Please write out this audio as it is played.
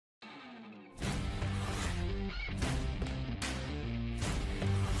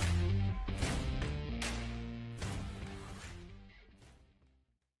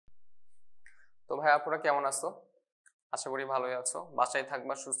ভাই আপুরা কেমন আছো? আশা করি ভালোই আছো। বাসায়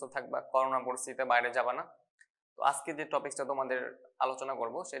থাকবা, সুস্থ থাকবা, করোনা পরিস্থিতিতে বাইরে যাবা না। তো আজকে যে টপিকটা তোমাদের আলোচনা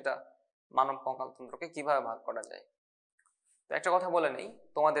করব সেটা মানব কঙ্কালতন্ত্রকে কিভাবে ভাগ করা যায়। তো একটা কথা বলে নেই,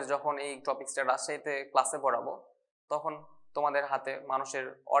 তোমাদের যখন এই টপিকসটা রাজশাহীতে ক্লাসে পড়াবো তখন তোমাদের হাতে মানুষের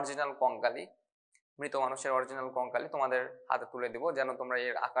অরিজিনাল কঙ্কালি, মৃত মানুষের অরিজিনাল কঙ্কালি তোমাদের হাতে তুলে দিব, যেন তোমরা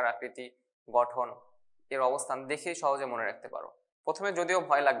এর আকার আকৃতি, গঠন, এর অবস্থান দেখেই সহজে মনে রাখতে পারো। প্রথমে যদিও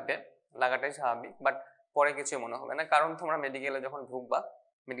ভয় লাগবে, লাগাটাই স্বাভাবিক, বাট পরে কিছুই মনে হবে না, কারণ তোমরা মেডিকেলে যখন ঢুকবা,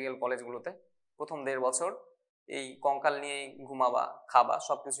 মেডিকেল কলেজগুলোতে প্রথম 1.5 বছর এই কঙ্কাল নিয়েই ঘুমাবা, খাবা,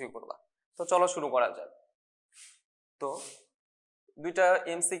 সবকিছুই করবা। তো চলো শুরু করা যাক। তো দুইটা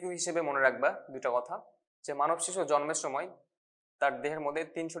এমসিকিউ হিসেবে মনে রাখবা দুইটা কথা, যে মানব শিশু জন্মের সময় তার দেহের মধ্যে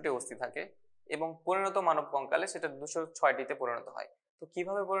 300টি অস্থি থাকে এবং পরিণত মানব কঙ্কালে সেটা 206টিতে পরিণত হয়। তো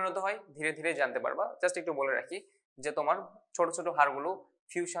কিভাবে পরিণত হয় ধীরে ধীরে জানতে পারবা। জাস্ট একটু বলে রাখি যে তোমার ছোট ছোট হাড়গুলো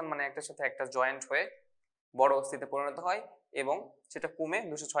ফিউশন মানে একটার সাথে একটা জয়েন্ট হয়ে বড় অস্থিতে পরিণত হয় এবং সেটা কমে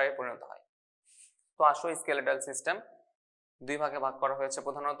 206 পরিণত হয়। তো আসো, স্কেলেটাল সিস্টেম দুই ভাগে ভাগ করা হয়েছে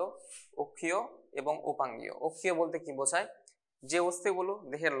প্রধানত, অক্ষীয় এবং উপাঙ্গীয়। অক্ষীয় বলতে কি বোঝায়? যে অস্থিগুলো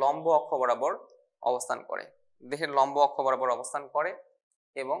দেহের লম্ব অক্ষ বরাবর অবস্থান করে, দেহের লম্ব অক্ষ বরাবর অবস্থান করে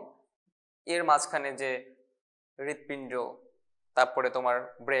এবং এর মাঝখানে যে হৃৎপিণ্ড, তারপরে তোমার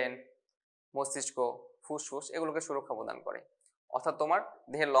ব্রেন, মস্তিষ্ক, ফুসফুস এগুলোকে সুরক্ষা প্রদান করে। অর্থাৎ তোমার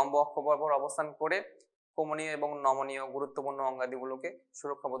দেহের লম্ব অক্ষ বরাবর অবস্থান করে কমনীয় এবং নমনীয় গুরুত্বপূর্ণ অঙ্গাদিগুলোকে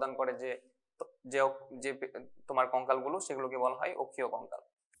সুরক্ষা প্রদান করে যে যে তোমার কঙ্কালগুলো, সেগুলোকে বলা হয় অক্ষীয় কঙ্কাল।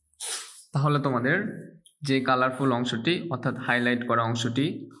 তাহলে তোমাদের যে কালারফুল অংশটি অর্থাৎ হাইলাইট করা অংশটি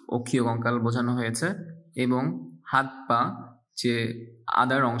অক্ষীয় কঙ্কাল বোঝানো হয়েছে এবং হাত পা যে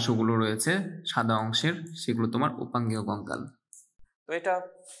আদার অংশগুলো রয়েছে সাদা অংশের, সেগুলো তোমার উপাঙ্গীয় কঙ্কাল। তো এটা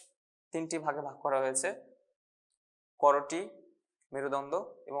 3টি ভাগে ভাগ করা হয়েছে, করটি, মেরুদণ্ড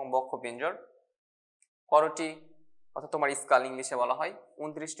এবং বক্ষপিঞ্জর। করটি অর্থাৎ তোমার স্কাল ইংলিশে বলা হয়,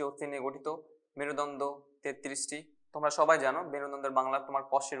 29টি অস্থি নিয়ে গঠিত। মেরুদণ্ড 33টি। তোমরা সবাই জানো মেরুদণ্ডের বাংলা তোমার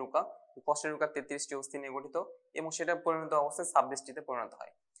কশেরুকা, কশেরুকা 33টি অস্থি নিয়ে গঠিত এবং সেটা পরিণত অবস্থায় 26টিতে পরিণত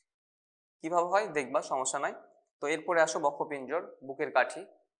হয়। কিভাবে হয় দেখবা, সমস্যা নাই। তো এরপরে আসো বক্ষপিঞ্জর, বুকের কাঠি।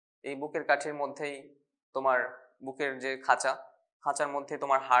 এই বুকের কাঠির মধ্যেই তোমার বুকের যে খাঁচার মধ্যে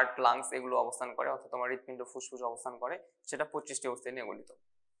তোমার হার্ট, লাংস এগুলো অবস্থান করে, অর্থাৎ তোমার হৃৎপিণ্ড, ফুসফুস অবস্থান করে। সেটা 25টি অস্থি নিয়ে গঠিত।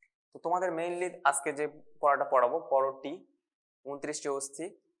 তো তোমাদের মেইনলি আজকে যে পড়াটা পড়াবো, করটি 29টি অস্থি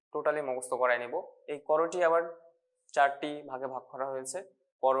টোটালি মুখস্থ করাই নেব। এই করটি আবার 4টি ভাগে ভাগ করা হয়েছে,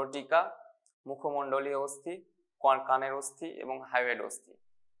 করটিকা, মুখমণ্ডলীয় অস্থি, কানের অস্থি এবং হাইওয়েড অস্থি।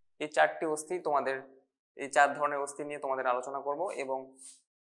 এই 4টি অস্থি তোমাদের, এই 4 ধরনের অস্থি নিয়ে তোমাদের আলোচনা করব এবং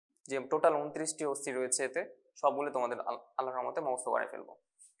যে টোটাল 29টি অস্থি রয়েছে এতে সবগুলো তোমাদের আল্লাহর রহমতে মুখস্থ করে ফেলবো।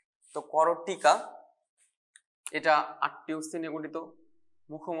 তো করটিকা এটা 8টি অস্থি নিয়ে গঠিত,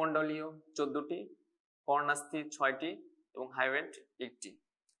 মুখমণ্ডলীয় 14টি, কর্ণাস্থি 6টি এবং হাইওয়েড 1টি।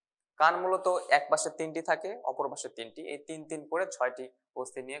 কান মূলত এক পাশে 3টি থাকে, অপর পাশে 3টি, এই 3 করে 6টি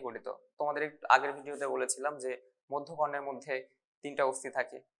অস্থি নিয়ে গঠিত। তোমাদের একটু আগের ভিডিওতে বলেছিলাম যে মধ্যকর্ণের মধ্যে 3টা অস্থি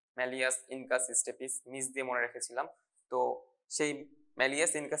থাকে, ম্যালিয়াস, ইনকাস, স্টেপিস, নিচ দিয়ে মনে রেখেছিলাম। তো সেই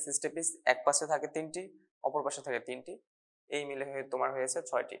ম্যালিয়াস, ইনকাস, স্টেপিস এক পাশে থাকে 3টি, অপর পাশে থাকে 3টি, এই মিলে হয়ে তোমার হয়েছে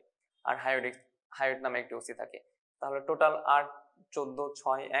 6টি। আর হাইওয়েড নামে একটি অস্থি থাকে। তাহলে টোটাল 8, 14,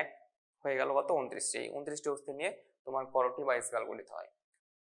 6, 1 হয়ে গেল কত? 29টি। এই 29টি অস্থি নিয়ে তোমার করটি বা স্কাল গঠিত হয়।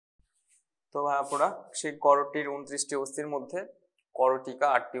 তো ভাইয়াপুরা, সেই করটির 29টি অস্থির মধ্যে করটিকা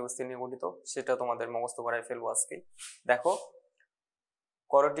 8টি অস্থি নিয়ে গঠিত, সেটা তোমাদের মুখস্থ করাই ফেলবো আজকে। দেখো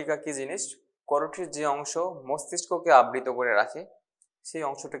করটিকা কি জিনিস। করটির যে অংশ মস্তিষ্ককে আবৃত করে রাখে সেই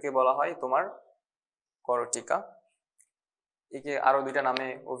অংশটাকে বলা হয় তোমার করটিকা। একে আরো 2টা নামে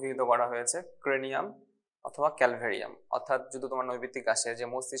অভিহিত করা হয়েছে, ক্রেনিয়াম অথবা ক্যালভেরিয়াম। অর্থাৎ যদি তোমার নৈবিত্তিক আসে যে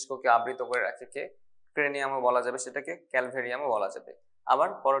মস্তিষ্ককে আবৃত করে রাখে কে, ক্রেনিয়ামও বলা যাবে, সেটাকে ক্যালভেরিয়ামও বলা যাবে, আবার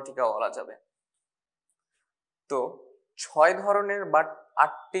করটিকাও বলা যাবে। তো 6 ধরনের বা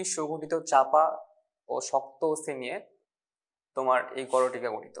 8টি সুগঠিত চাপা ও শক্ত অস্থি নিয়ে তোমার এই করটিকা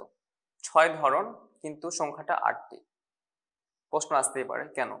গঠিত। 6 ধরন কিন্তু সংখ্যাটা 8টি। প্রশ্ন আসতেই পারে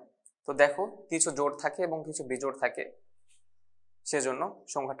কেন? তো দেখো, কিছু জোড় থাকে এবং কিছু বিজোড় থাকে, সেজন্য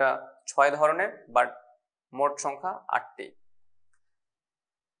সংখ্যাটা 6 ধরনের, বাট মোট সংখ্যা 8টি।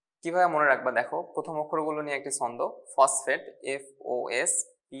 কিভাবে মনে রাখবা দেখো, প্রথম অক্ষরগুলো নিয়ে একটি ছন্দ, phosphate,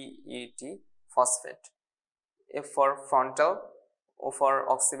 FOSPET, phosphate. F for frontal, O for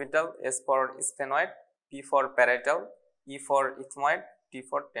occipital, S for sphenoid, P for parietal, E for ethmoid, T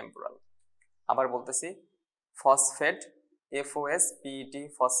for temporal। আবার বলতেছি, phosphate, FOSPET,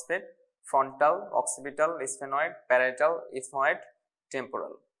 phosphate, frontal, occipital, sphenoid, parietal, ethmoid,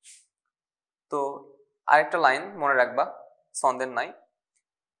 temporal। তো আরেকটা লাইন মনে রাখবা, ছন্দের নাই,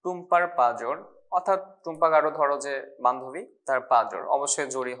 টুম্পার পাজর অর্থাৎ টুম্পা কারো ধরো যে বান্ধবী, তার পা জোড়, অবশ্যই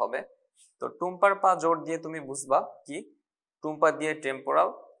জোড়ই হবে। তো টুম্পার পা জোড় দিয়ে তুমি বুঝবা কি, টুম্পা দিয়ে টেম্পোরাল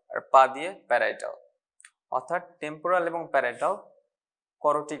আর পা দিয়ে প্যারাইটাল, অর্থাৎ টেম্পোরাল এবং প্যারাইটাল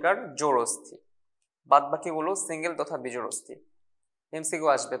করটিকার জোড় অস্থি, বাদ বাকিগুলো সিঙ্গেল তথা বিজোড় অস্থি। এমসিকিউ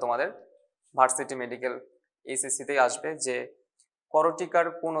আসবে তোমাদের ভার্সিটি মেডিকেল এইচএসসি-তেই আসবে যে করটিকার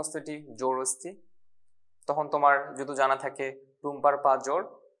কোন অস্থিটি জোড় অস্থি। তখন তোমার যদি জানা থাকে টুম্পার পা জোড়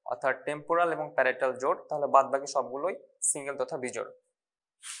অর্থাৎ টেম্পোরাল এবং প্যারাইটাল জোড়, তাহলে বাদ বাকি সবগুলোই সিঙ্গেল তথা বিজোড়।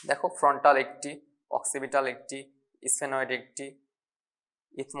 দেখো ফ্রন্টাল একটি, অক্সিপিটাল একটি, স্ফেনয়েড একটি,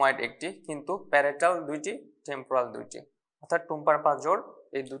 ইথময়েড একটি, কিন্তু প্যারাইটাল দুইটি, টেম্পোরাল দুইটি, অর্থাৎ টুম্পার পা জোড়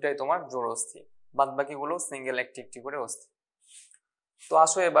এই দুটাই তোমার জোড় অস্থি, বাদ বাকিগুলো সিঙ্গেল একটি একটি করে অস্থি। তো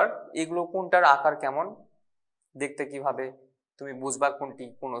আসো এবার এগুলো কোনটার আকার কেমন, দেখতে কিভাবে তুমি বুঝবা কোনটি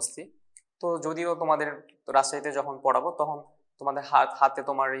কোন অস্থি। তো যদিও তোমাদের রাজশাহীতে যখন পড়াবো তখন তোমাদের হাতে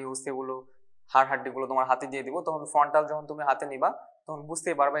তোমার এই অস্থিগুলো, হাড্ডিগুলো তোমার হাতে দিয়ে দিব, তখন ফ্রন্টাল যখন তুমি হাতে নিবা তখন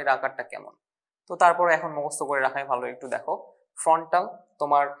বুঝতেই পারবে এর আকারটা কেমন। তো তারপরে এখন মুখস্থ করে রাখাই ভালো। একটু দেখো ফ্রন্টাল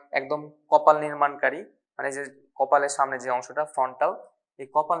তোমার একদম কপাল নির্মাণকারী, মানে যে কপালের সামনে যে অংশটা ফ্রন্টাল, এই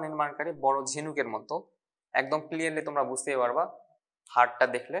কপাল নির্মাণকারী বড় ঝিনুকের মতো, একদম ক্লিয়ারলি তোমরা বুঝতেই পারবা হাড়টা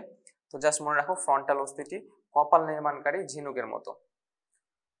দেখলে। তো জাস্ট মনে রাখো ফ্রন্টাল অস্থিটি কপাল নির্মাণকারী ঝিনুকের মতো।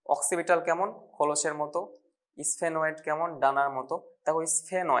 অক্সিপিটাল কেমন, খোলসের মতো। স্ফেনয়েড কেমন, ডানার মতো। দেখো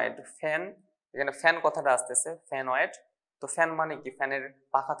স্ফেনয়েড, ফ্যান, এখানে ফ্যান কথাটা আসতেছে, ফ্যানয়েড। তো ফ্যান মানে কি, ফ্যানের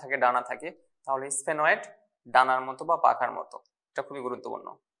পাখা থাকে, ডানা থাকে, তাহলে স্ফেনয়েড ডানার মতো বা পাখার মতো, এটা খুবই গুরুত্বপূর্ণ।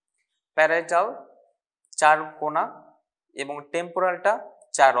 প্যারাইটাল চার কোনা এবং টেম্পোরালটা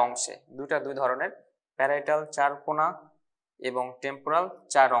চার অংশে, দুই ধরনের, প্যারাইটাল চার কোনা এবং টেম্পোরাল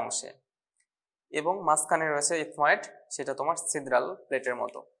চার অংশে, এবং মাঝখানে রয়েছে ইথময়েড, সেটা তোমার সিদ্রাল প্লেটের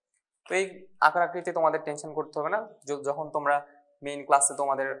মতো। তো এই আকার আকৃতি তোমাদের টেনশন করতে হবে না, যখন তোমরা মেইন ক্লাসে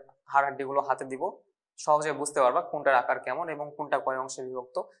তোমাদের হাড্ডিগুলো হাতে দিব সহজে বুঝতে পারবা কোনটার আকার কেমন এবং কোনটা কয় অংশে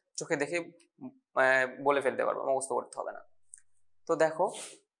বিভক্ত, চোখে দেখে বলে ফেলতে পারবা, মুখস্থ করতে হবে না। তো দেখো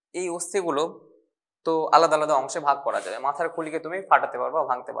এই অস্থিগুলো তো আলাদা আলাদা অংশে ভাগ করা যাবে, মাথার খুলিকে তুমি ফাটাতে পারবা,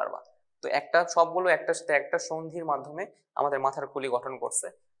 ভাঙতে পারবা। তো সবগুলো একটার সাথে একটা সন্ধির মাধ্যমে আমাদের মাথার খুলি গঠন করছে।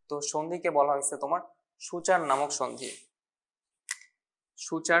 তো সন্ধিকে বলা হয়েছে তোমার সূচার নামক সন্ধি।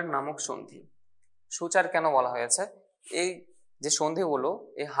 সূচার নামক সন্ধি, সূচার কেন বলা হয়েছে, এই যে সন্ধিগুলো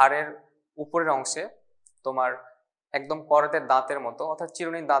এই হাড়ের উপরের অংশে তোমার একদম করতের দাঁতের মতো অর্থাৎ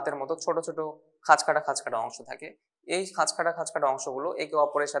চিরুনির দাঁতের মতো ছোট ছোট খাঁচকাটা অংশ থাকে। এই খাঁচকাটা অংশগুলো একে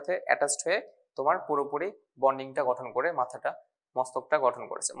অপরের সাথে অ্যাটাচড হয়ে তোমার পুরোপুরি বন্ডিংটা গঠন করে মস্তকটা গঠন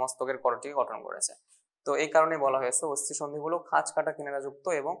করেছে, মস্তকের করটিকে গঠন করেছে। তো এই কারণে বলা হয়েছে অস্থি সন্ধিগুলো খাঁচকাটা কিনারাযুক্ত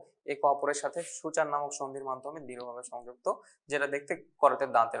এবং একে অপরের সাথে সূচার নামক সন্ধির মাধ্যমে দৃঢ়ভাবে সংযুক্ত, যেটা দেখতে করতের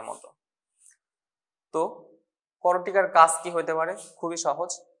দাঁতের মতো। তো করটিকার কাজ কি হতে পারে, খুবই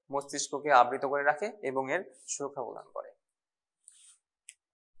সহজ, মস্তিষ্ককে আবৃত করে রাখে এবং এর সুরক্ষা প্রদান করে।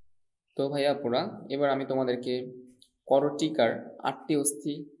 তো ভাইয়া পুরা, এবার আমি তোমাদেরকে করটিকার 8টি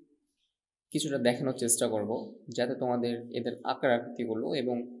অস্থি কিছুটা দেখানোর চেষ্টা করব, যাতে তোমাদের এদের আকার আকৃতিগুলো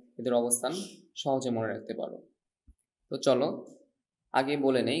এবং এদের অবস্থান সহজে মনে রাখতে পারো। তো চলো আগে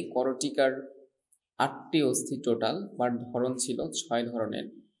বলে নেই, করটিকার 8টি অস্থি টোটাল বা ধরন ছিল 6 ধরনের,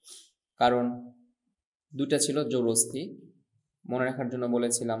 কারণ দুটা ছিল জোড় অস্থি। মনে রাখার জন্য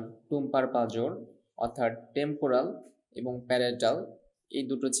বলেছিলাম টুম্পার পা জোড় অর্থাৎ টেম্পোরাল এবং প্যারাইটাল, এই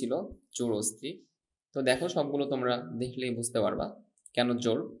দুটো ছিল জোড় অস্থি। তো দেখো সবগুলো তোমরা দেখলেই বুঝতে পারবা কেন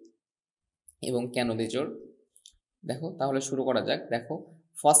জোড় এবং কেন বেজোড়। দেখো তাহলে শুরু করা যাক। দেখো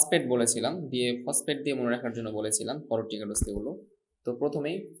ফসফেট বলেছিলাম, ফসফেট দিয়ে মনে রাখার জন্য বলেছিলাম করটিকাল অস্থিগুলো। তো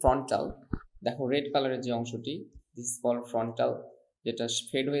প্রথমেই ফ্রন্টাল, দেখো রেড কালারের যে অংশটি, দিস কল ফ্রন্টাল, যেটা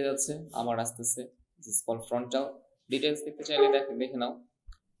ফেড হয়ে যাচ্ছে আবার আসতেছে, দিস কল ফ্রন্টাল। ডিটেলস দেখতে চাইলে দেখে নাও,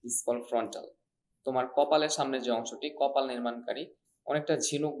 দিস কল ফ্রন্টাল। তোমার কপালের সামনে যে অংশটি, কপাল নির্মাণকারী, অনেকটা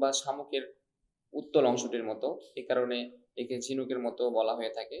ঝিনুক বা শামুকের উত্তল অংশটির মতো, এই কারণে একে ঝিনুকের মতো বলা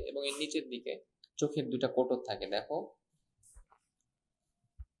হয়ে থাকে। এবং এর নিচের দিকে চোখের দুটা কোটর থাকে, দেখো,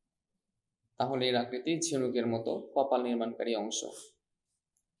 তাহলে এর আকৃতি ঝিনুকের মতো। কপাল নির্মাণকারী অংশ,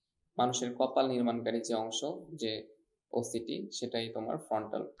 মানুষের কপাল নির্মাণকারী যে অংশ, যে অস্থিটি, সেটাই তোমার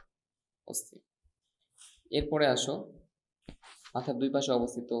ফ্রন্টাল অস্থি। এরপরে আসো মাথার দুই পাশে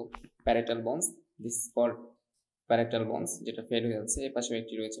অবস্থিত parietal bones, this called parietal bones, যেটা ফেড হয়ে যাচ্ছে। এর পাশেও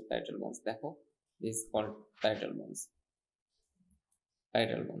একটি রয়েছে প্যারাইটাল বোনস, দেখো, this called parietal bones.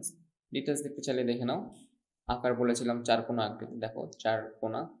 Parietal bones details দেখতে চাইলে দেখে নাও। আকার বলেছিলাম চার কোনা আকৃতি, দেখো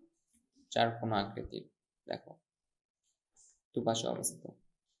চার কোনা আকৃতির, দেখো দুপাশে অবস্থিত,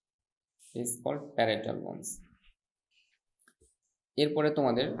 দিস কল্ড প্যারাইটাল বোনস। এরপরে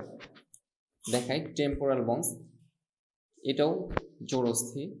তোমাদের দেখাই টেম্পোরাল বোনস, এটাও জোড়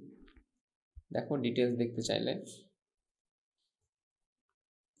অস্থি। দেখো ডিটেলস দেখতে চাইলে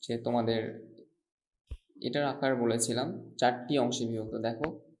যে তোমাদের এটার আকার বলেছিলাম 4টি অংশে বিভক্ত। দেখো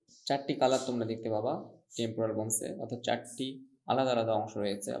 4টি কালার তোমরা দেখতে পাবা টেম্পোরাল বোনসে, অর্থাৎ 4টি আলাদা আলাদা অংশ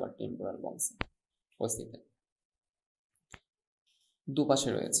রয়েছে আবার টেম্পোরাল বোনসে অস্থিতে। দুপাশে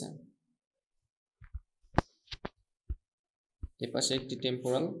রয়েছে, এপাশে একটি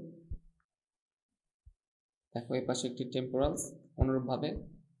টেম্পোরাল, দেখো এপাশে একটি টেম্পোরাল, অনুরূপভাবে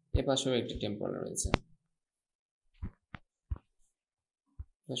এপাশেও একটি টেম্পোরাল রয়েছে,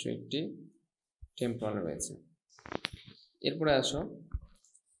 এপাশেও একটি টেম্পোরাল রয়েছে। এরপরে আসো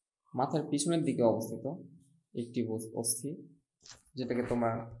মাথার পিছনের দিকে অবস্থিত একটি অস্থি, যেটাকে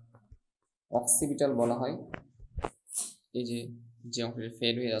তোমার অক্সিপিটাল বলা হয়। এই যে যে অংশটি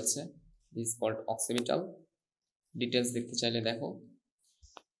ফেড হয়ে যাচ্ছে, দিস কল্ড অক্সিপিটাল। ডিটেলস দেখতে চাইলে দেখো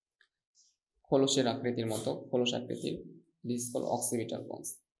খোলসের আকৃতির মতো, খোলস আকৃতির, দিস কল্ড অক্সিপিটাল বন্স।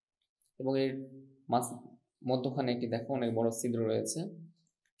 এবং এর মধ্যখানে একটি দেখো অনেক বড় ছিদ্র রয়েছে।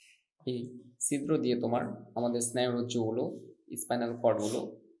 এই ছিদ্র দিয়ে তোমার আমাদের স্নায়ুরজ্জুগুলো, স্পাইনাল কর্ডগুলো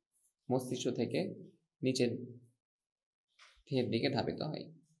মস্তিষ্ক থেকে নিচের দিকে ধাবিত হয়।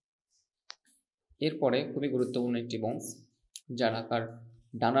 এরপরে খুবই গুরুত্বপূর্ণ একটি বংশ, যার আকার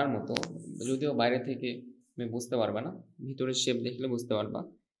ডানার মতো, যদিও বাইরে থেকে তুমি বুঝতে পারবে না, ভিতরের শেপ দেখলে বুঝতে পারবা।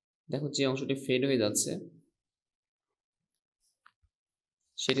 দেখো যে অংশটি ফেড হয়ে যাচ্ছে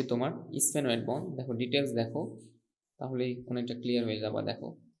সেটি তোমার স্ফেনয়েড বন। দেখো ডিটেলস দেখো, তাহলেই অনেকটা ক্লিয়ার হয়ে যাবে। দেখো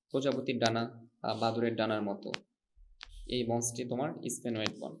প্রজাপতির ডানা বা বাদুরের ডানার মতো এই বংশটি তোমার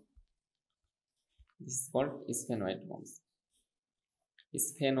স্ফেনয়েড বন। দিস ইজ কল্ড স্ফেনয়েড বংশ।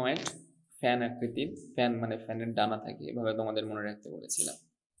 স্ফেনয়েড ফ্যান আকৃতির, ফ্যান মানে ফ্যানের ডানা থাকে, এভাবে তোমাদের মনে রাখতে বলেছিলাম।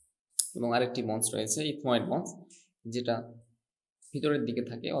 এবং আরেকটি বংশ রয়েছে ইথময়েড বংশ, যেটা ভিতরের দিকে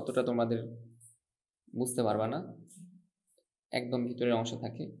থাকে, অতটা তোমাদের বুঝতে পারবা না, একদম ভিতরের অংশে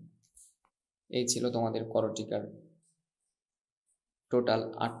থাকে। এই ছিল তোমাদের করটিকার টোটাল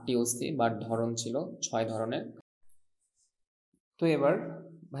 8টি অস্থি বা ধরন ছিল 6 ধরনের। তো এবার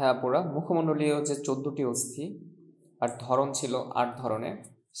ভাইয়াপুরা মুখমণ্ডলীয় যে 14টি অস্থি আর ধরন ছিল 8 ধরনের,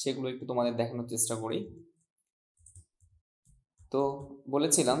 সেগুলো একটু তোমাদের দেখানোর চেষ্টা করি। তো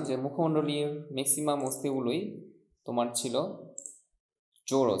বলেছিলাম যে মুখমণ্ডলীয় ম্যাক্সিমাম অস্থিগুলোই তোমার ছিল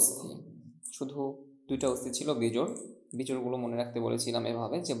জোড় অস্থি, শুধু 2টা অস্থি ছিল বিজোড়। বিজোড়গুলো মনে রাখতে বলেছিলাম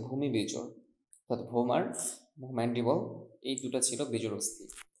এভাবে যে ভূমি বিজোড়, অর্থাৎ ভোমার ম্যান্ডিবল, এই 2টা ছিল বিজোড় অস্থি।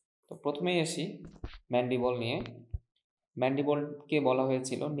 তো প্রথমেই আসি ম্যান্ডিবল নিয়ে। ম্যান্ডিবলকে বলা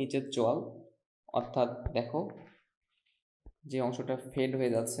হয়েছিল নিচের চোয়াল, অর্থাৎ দেখো যে অংশটা ফেড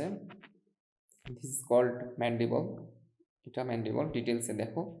হয়ে যাচ্ছে, দিস ইজ কল্ড ম্যান্ডিবল। এটা ম্যান্ডিবল, ডিটেলসে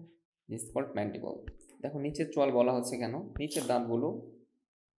দেখো, দিস কল্ড ম্যান্ডিবল। দেখো নিচের চোয়াল বলা হচ্ছে কেন, নিচের দাঁতগুলো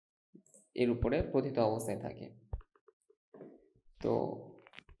এর উপরে প্রথিত অবস্থায় থাকে। তো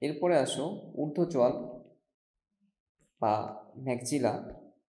এরপরে আসো ঊর্ধ্ব চোয়াল বা ম্যাক্সিলা।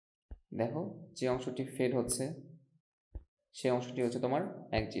 দেখো যে অংশটি ফেড হচ্ছে সে অংশটি হচ্ছে তোমার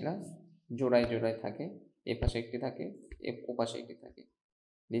ম্যাক্সিলা, জোড়ায় জোড়ায় থাকে, এ পাশে একটি থাকে, ও পাশে একটি থাকে,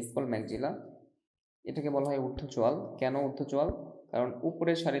 দিস কল্ড ম্যাক্সিলা। এটাকে বলা হয় ঊর্ধ্ব চোয়াল। কেন ঊর্ধ্ব চোয়াল? কারণ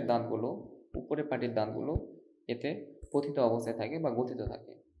উপরের সারির দাঁতগুলো, উপরের পাটির দাঁতগুলো এতে পতিত অবস্থায় থাকে বা গঠিত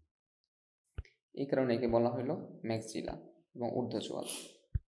থাকে, এই কারণে একে বলা হলো ম্যাক্সিলা এবং ঊর্ধ্ব চোয়াল।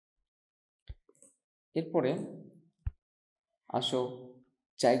 এরপরে আসো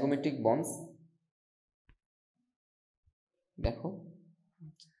জাইগোমেট্রিক বন্স। দেখো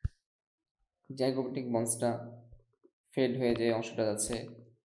জাইগোমেট্রিক বন্সটা ফেড হয়ে যে অংশটা যাচ্ছে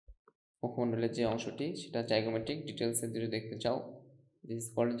মুখমণ্ডলের যে অংশটি, সেটা জাইগোমেট্রিক। ডিটেলসে যদি দেখতে চাও, দিস ইজ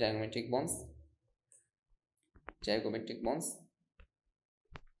কল্ড জাইগোমেট্রিক বন্স। জাইগোমেট্রিক বন্স,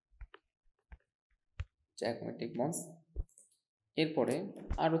 জাইগোমেট্রিক বন্স। এরপরে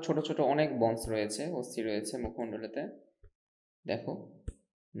আরো ছোট ছোট অনেক বন্স রয়েছে, অস্থি রয়েছে মুখমণ্ডলেতে। দেখো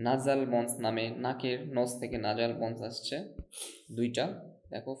নাজাল বন্স নামে, নাকের নস থেকে নাজাল বন্স আসছে 2টা,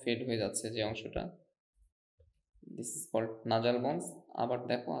 দেখো ফেড হয়ে যাচ্ছে যে অংশটা, দিস ইজ কল্ড নাজাল বন্স। আবার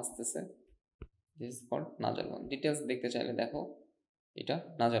দেখো আসতেছে, দিস ইজ কল্ড নাজাল বন্স। ডিটেলস দেখতে চাইলে দেখো এটা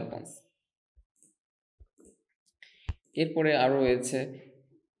নাজাল বন্স। এরপরে আরো রয়েছে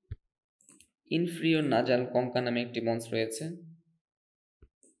ইনফ্রিয়র নাজাল কঙ্কা নামে একটি বন্স রয়েছে।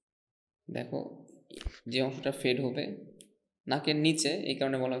 দেখো যে অংশটা ফেড হবে নাকের নিচে, এই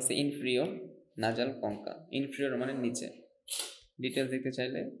কারণে বলা হচ্ছে ইনফ্রিয়র নাজাল কঙ্কা। ইনফ্রিয়র মানে নিচে। ডিটেলস দেখতে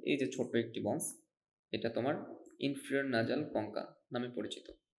চাইলে এই যে ছোট্ট একটি বন্স, এটা তোমার ইনফ্রিয়র নাজাল কঙ্কা নামে পরিচিত।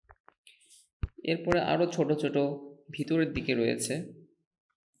 এরপরে আরো ছোট ছোট ভিতরের দিকে রয়েছে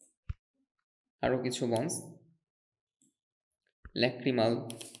আরো কিছু বন্স, ল্যাক্রিমাল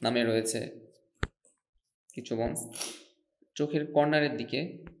নামে রয়েছে কিছু বন্স। চোখের কর্নারের দিকে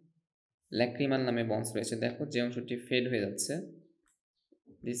ল্যাক্রিমাল নামে বন্স রয়েছে। দেখো যে অংশটি ফেড হয়ে যাচ্ছে,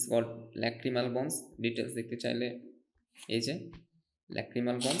 দিস কল্ড ল্যাক্রিমাল বন্স। ডিটেলস দেখতে চাইলে এই যে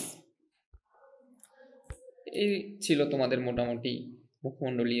ল্যাক্রিমাল বন্স। এই ছিল তোমাদের মোটামুটি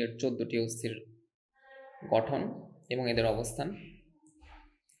মুখমণ্ডলীয় 14টি অস্থির গঠন এবং এদের অবস্থান।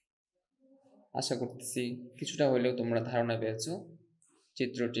 আশা করতেছি কিছুটা হলেও তোমরা ধারণা পেয়েছো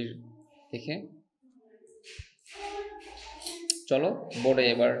চিত্রটির দেখে। চলো বোর্ডে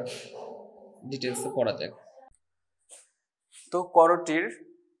এবার ডিটেলসে পড়া যাক। তো করটির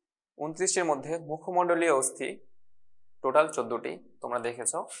 29টির মধ্যে মুখমণ্ডলীয় অস্থি টোটাল 14টি তোমরা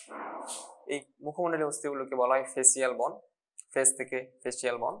দেখেছো। এই মুখমণ্ডলীয় অস্থিগুলোকে বলা হয় ফেসিয়াল বন, ফেস থেকে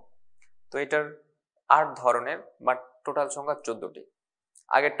ফেসিয়াল বন। তো এটার 8 ধরনের, বাট টোটাল সংখ্যা 14টি।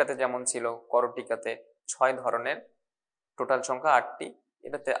 আগেরটাতে যেমন ছিল করটিকাতে 6 ধরনের, টোটাল সংখ্যা 8টি।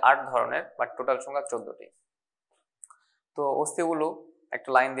 এটাতে 8 ধরনের, বাট টোটাল সংখ্যা 14টি। তো অস্থিগুলো একটা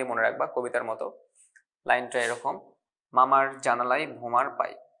লাইন দিয়ে মনে রাখবা, কবিতার মতো। লাইনটা এরকম: মামার জানালাই ভোমার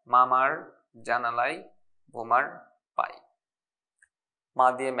পাই, মামার জানালাই ভোমার পাই। মা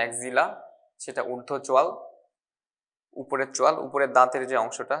দিয়ে ম্যাক্সিলা, সেটা ঊর্ধ্ব চোয়াল, উপরের চোয়াল, উপরের দাঁতের যে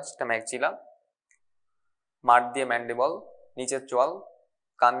অংশটা সেটা ম্যাক্সিলা। মার দিয়ে ম্যান্ডিবল, নিচের চোয়াল,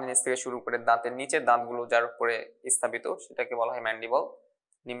 কানের নিচ থেকে শুরু করে দাঁতের নিচের দাঁতগুলো যার উপরে স্থাপিত সেটাকে বলা হয় ম্যান্ডিবল,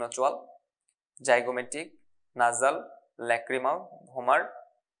 নিম্ন চোয়াল। জাইগোমেটিক, নাজাল, ল্যাক্রিমাল, ভোমার,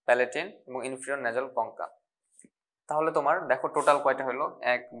 প্যালেটিন এবং ইনফিরিয়র নেজাল কঙ্কা। তাহলে তোমার দেখো টোটাল কয়টা হলো?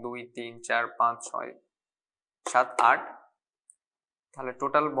 1 2 3 4 5 6 7 8। তাহলে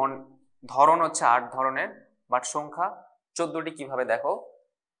টোটাল ধরন হচ্ছে 8 ধরনের, বাট সংখ্যা 14টি। কিভাবে দেখো,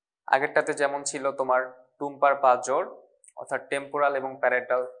 আগেরটাতে যেমন ছিল তোমার টুম্পার পা জোড়, অর্থাৎ টেম্পোরাল এবং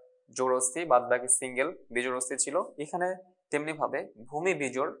প্যারেটাল জোড় অস্থি, বাদ বাকি সিঙ্গেল বিজোড় অস্থি ছিল। এখানে তেমনি ভাবে ভূমি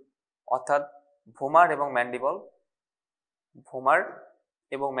বিজোড়, অর্থাৎ ভোমার এবং ম্যান্ডিবল, ভোমার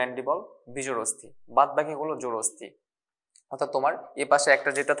এবং ম্যান্ডিবল বিজোড় অস্থি, বাদ বাকি হলো জোড় অস্থি। অর্থাৎ তোমার এ পাশে একটা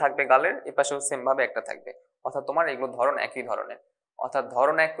যেটা থাকবে গালের, এ পাশেও সেম ভাবে একটা থাকবে। অর্থাৎ তোমার এগুলো ধরন একই ধরনের, অর্থাৎ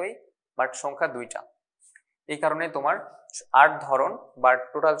ধরন একই, বাট সংখ্যা 2টা। এই কারণে তোমার 8 ধরন, বাট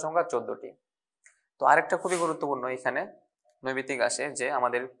টোটাল সংখ্যা 14টি। তো আরেকটা খুবই গুরুত্বপূর্ণ এখানে নৈমিত্তিক আসে, যে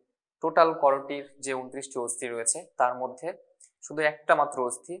আমাদের টোটাল করটির যে 29টি অস্থি রয়েছে তার মধ্যে শুধু একটা মাত্র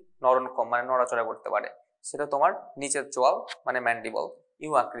অস্থি মানে নড়াচড়া করতে পারে, সেটা তোমার নিচের চোয়াল, মানে ম্যান্ডিবল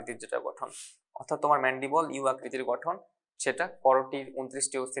ইউ আকৃতির যেটা গঠন। অর্থাৎ তোমার ম্যান্ডিবল ইউ আকৃতির গঠন, সেটা করটির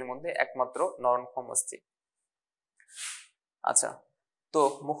 29টি অস্থির মধ্যে একমাত্র নরনক্ষম অস্থি। আচ্ছা, তো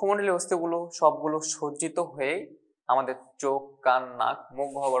মুখমণ্ডলীয় অস্থিগুলো সবগুলো সজ্জিত হয়ে আমাদের চোখ, কান, নাক, মুখ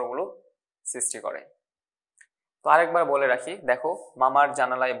গহ্বরগুলো সৃষ্টি করে। তো আরেকবার বলে রাখি, দেখো মামার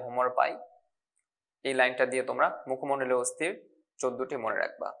জানালায় ভ্রমর পাই, এই লাইনটা দিয়ে তোমরা মুখমণ্ডলীয় অস্থির 14টি মনে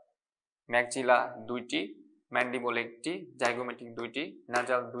রাখবা। ম্যাক্সিলা 2টি, ম্যান্ডিবল 1টি, জাইগোমেটিক 2টি,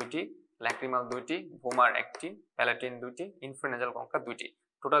 নাজাল 2টি, ল্যাক্রিমাল 2টি, ভোমার 1টি, প্যালাটিন 2টি, ইনফ্রানেজাল কঙ্কা 2টি।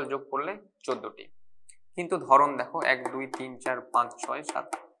 টোটাল যোগ করলে 14টি। কিন্তু ধরন দেখো 1 2 3 4 5 6 7,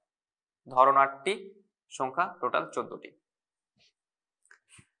 ধরন 8টি, সংখ্যা টোটাল 14টি।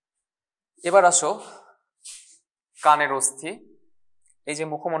 এবার আসো কানের অস্থি। এই যে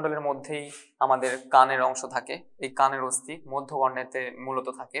মুখমণ্ডলের মধ্যেই আমাদের কানের অংশ থাকে, এই কানের অস্থি মধ্যকর্ণেতে মূলত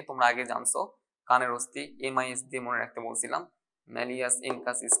থাকে। তোমরা আগে জানছো কানের অস্থি MIS দিয়ে মনে রাখতে বলছিলাম, ম্যালিয়াস,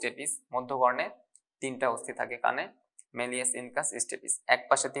 ইনকাস, স্টেপিস। মধ্যকর্ণে 3টা অস্থি থাকে কানে, ম্যালিয়াস, ইনকাস, স্টেপিস। এক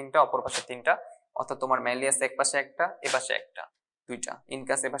পাশে 3টা, অপর পাশে 3টা। অর্থাৎ তোমার ম্যালিয়াস এক পাশে একটা, এ পাশে একটা, 2টা।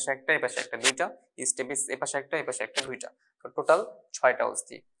 ইনকাস এ পাশে একটা, এ পাশে একটা, 2টা। স্টেপিস এ পাশে একটা, এ পাশে একটা, 2টা। তো টোটাল 6টা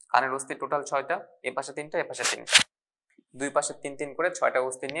অস্থি। কানের অস্থি টোটাল 6টা, এ পাশে 3টা, এ পাশে 3টা। দুই পাশে 3 3 করে 6টা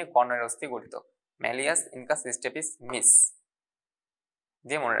অস্থি নিয়ে কর্ণের অস্থি গঠিত। ম্যালিয়াস, ইনকাস, স্টেপিস, মিস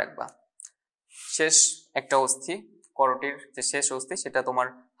দিয়ে মনে রাখবা। শেষ একটা অস্থি, করটির যে শেষ অস্থি, সেটা তোমার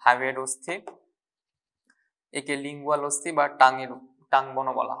হাইওয়েড অস্থি। একে লিঙ্গুয়াল অস্থি বা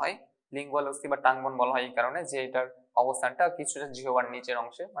টাংবনও বলা হয়। লিঙ্গুয়াল অস্থি বা টাংবন বলা হয় এই কারণে যে এটার অবস্থানটা কিছুটা জিহ্বার নিচের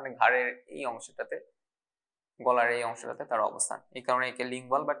অংশে, মানে ঘাড়ের এই অংশটাতে, গলার এই অংশটাতে তার অবস্থান। এই কারণে একে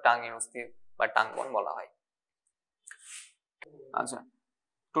লিঙ্গুয়াল বা টাংয়ের অস্থি বা টাংবন বলা হয়। আচ্ছা,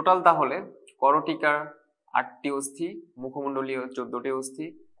 টোটাল তাহলে করটিকার 8টি অস্থি, মুখমণ্ডলীয় 14টি অস্থি,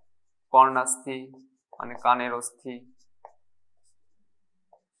 কর্ণাস্থি মানে কানের অস্থি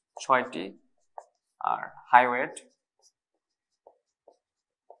 6টি, আর হাইওয়েড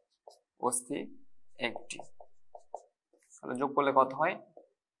অস্থি 1টি। তাহলে যোগ করলে কত হয়?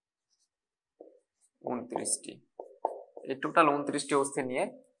 29টি। এই টোটাল 29টি অস্থি নিয়ে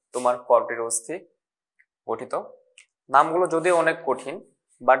তোমার করটির অস্থি গঠিত। নামগুলো যদিও অনেক কঠিন,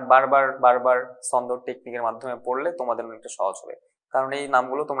 বাট বারবার বারবার ছন্দ টেকনিকের মাধ্যমে পড়লে তোমাদের অনেকটা সহজ হবে, কারণ এই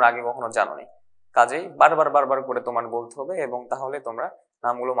নামগুলো তোমরা আগে কখনো জানোনি। কাজেই বারবার বারবার করে তোমার বলতে হবে, এবং তাহলে তোমরা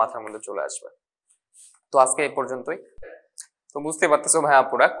নামগুলো মাথার মধ্যে চলে আসবে। তো আজকে এই পর্যন্তই। তো বুঝতে পারতেছো ভাই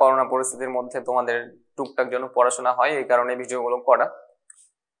আপুরা, করোনা পরিস্থিতির মধ্যে তোমাদের টুকটাক জন্য পড়াশোনা হয়, এই কারণে ভিডিওগুলো করা,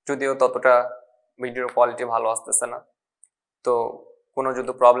 যদিও ততটা ভিডিওর কোয়ালিটি ভালো আসতেছে না। তো কোনো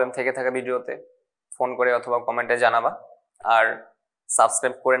যদি প্রবলেম থেকে থাকে ভিডিওতে, ফোন করে অথবা কমেন্টে জানাবা। আর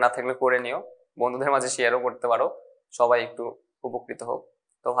সাবস্ক্রাইব করে না থাকলে করে নিও, বন্ধুদের মাঝে শেয়ারও করতে পারো, সবাই একটু উপকৃত হোক।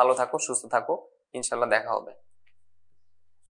 তো ভালো থাকো, সুস্থ থাকো, ইনশাল্লাহ দেখা হবে।